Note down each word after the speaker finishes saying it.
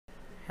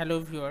Hello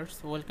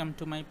viewers, welcome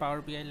to my Power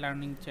BI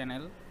learning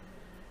channel.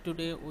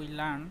 Today we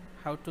learn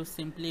how to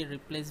simply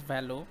replace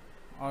value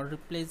or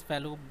replace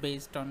value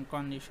based on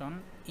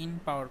condition in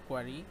Power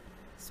Query.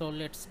 So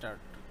let's start.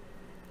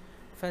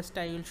 First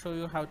I will show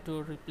you how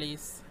to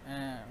replace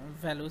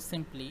value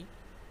simply.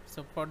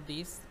 So for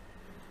this,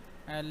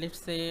 let's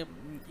say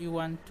you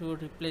want to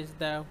replace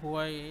the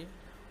Huawei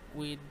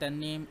with the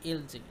name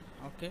LG.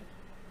 Okay,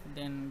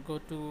 then go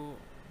to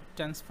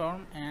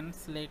transform and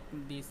select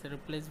this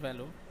replace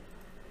value.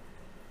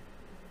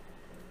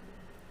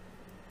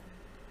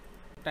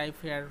 Type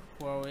here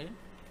Huawei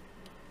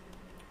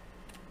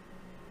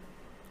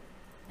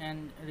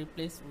and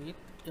replace with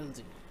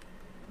LG.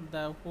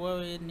 The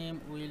Huawei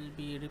name will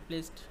be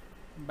replaced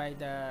by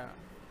the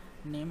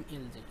name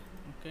LG.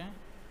 Okay,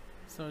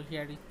 so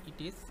here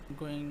it is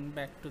going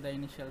back to the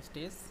initial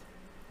stage.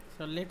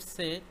 So let's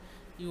say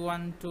you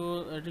want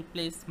to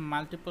replace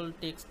multiple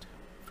text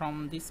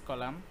from this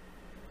column.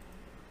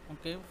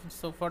 Okay,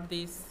 so for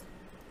this,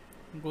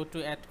 go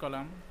to add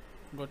column,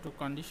 go to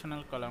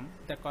conditional column,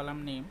 the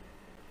column name.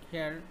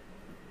 Here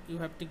you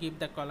have to give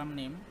the column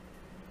name.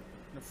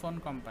 The phone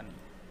company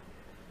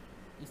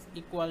is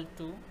equal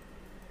to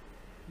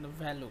the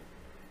value.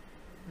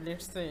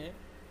 Let's say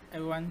I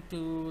want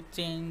to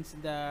change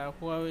the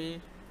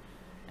Huawei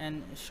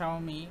and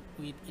Xiaomi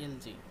with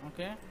LG.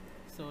 Okay,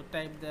 so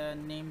type the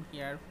name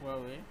here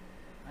Huawei.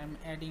 I'm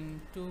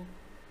adding two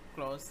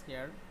clause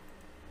here.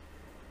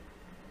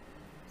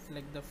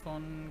 Select the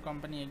phone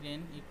company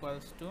again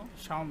equals to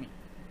Xiaomi,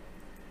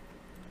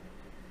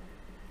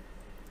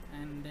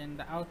 and then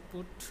the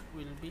output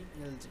will be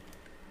LG.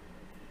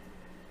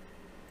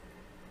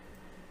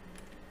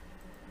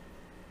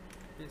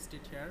 Paste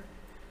it here,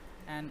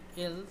 and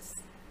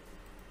else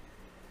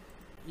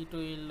it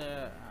will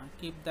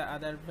keep the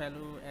other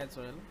value as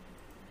well.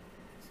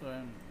 So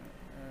I'm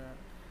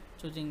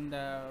choosing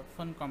the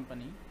phone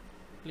company,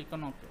 click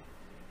on OK.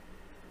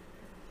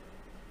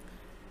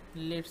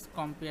 Let's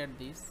compare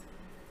this.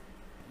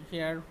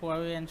 Here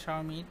Huawei and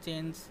Xiaomi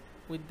change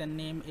with the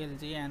name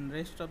LG and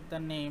rest of the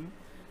name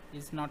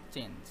is not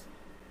changed.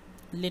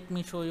 Let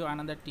me show you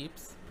another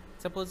tips.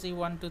 Suppose you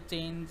want to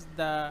change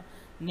the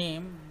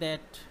name that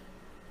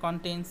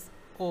contains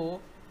O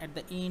at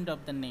the end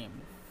of the name.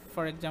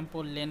 For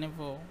example,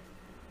 Lenovo,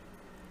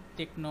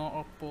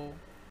 Techno, Oppo,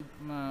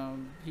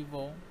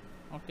 Vivo.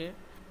 Okay,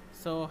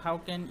 so how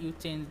can you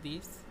change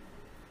this?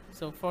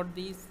 So for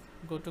this,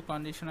 go to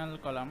conditional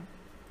column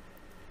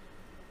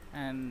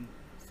and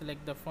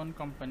select the phone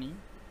company.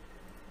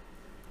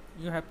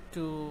 You have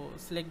to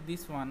select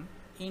this one,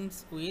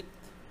 ends with,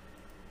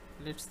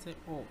 let's say,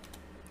 O.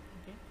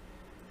 Okay,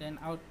 then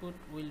output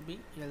will be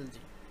LG.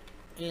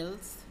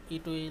 Else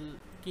it will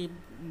keep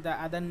the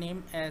other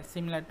name as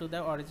similar to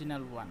the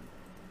original one.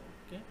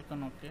 Okay, click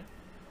on OK.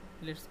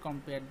 Let's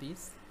compare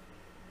this.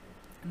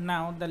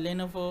 Now the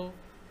Lenovo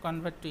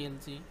convert to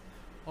LG,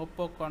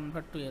 Oppo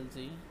convert to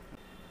LG,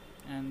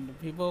 and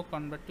Vivo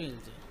convert to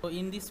LG. So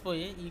in this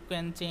way you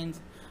can change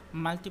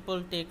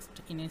multiple text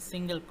in a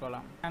single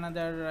column.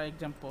 Another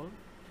example,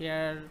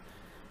 here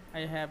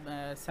I have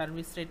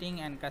service rating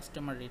and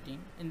customer rating.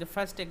 In the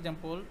first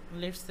example,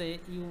 let's say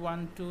you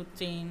want to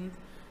change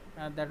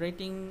the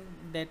rating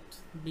that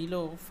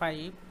below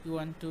 5, you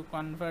want to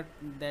convert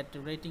that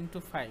rating to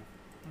 5.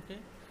 Okay,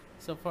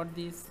 so for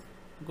this,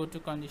 go to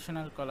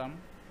conditional column,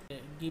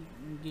 give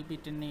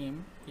it a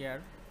name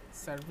here,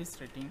 service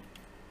rating.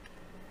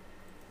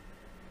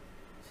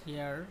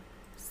 Here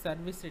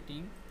service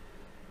rating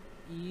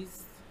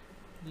is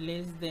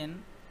less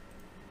than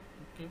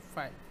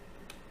 5.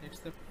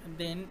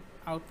 Then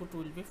output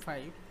will be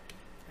 5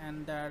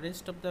 and the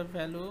rest of the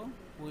value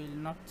will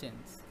not change.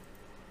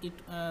 It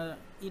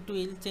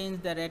will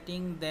change the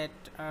rating that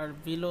are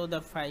below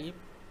the 5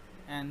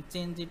 and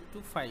change it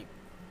to 5.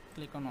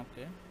 Click on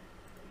OK.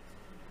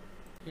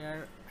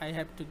 Here I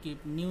have to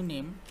give new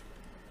name.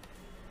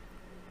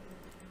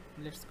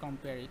 Let's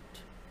compare it.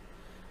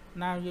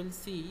 Now you'll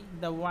see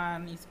the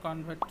 1 is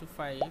converted to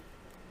 5,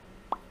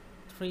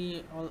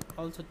 3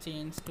 also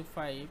changed to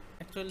 5.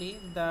 Actually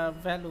the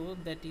value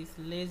that is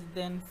less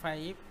than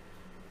 5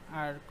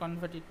 are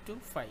converted to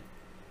 5.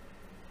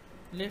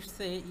 Let's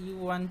say you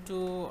want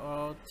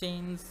to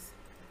change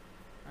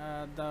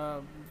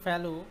the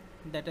value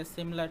that is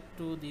similar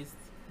to this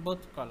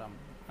both column.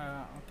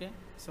 Okay,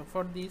 so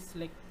for this,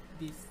 select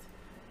this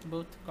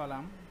both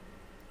column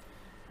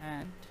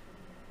and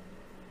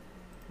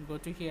go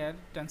to here,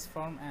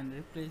 transform and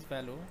replace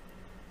value.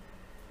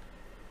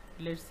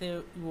 Let's say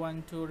you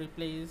want to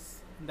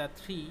replace the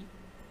 3,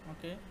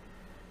 okay,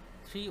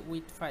 3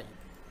 with 5.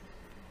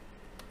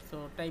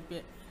 So type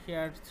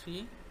here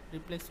 3,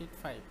 replace with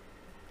 5.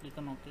 Click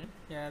on OK.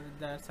 Here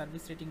the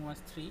service rating was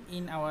 3.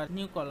 In our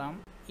new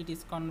column, it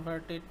is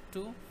converted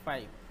to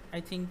 5.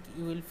 I think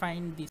you will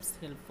find this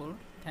helpful.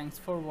 Thanks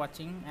for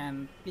watching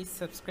and please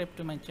subscribe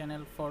to my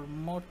channel for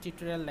more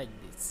tutorial like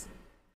this.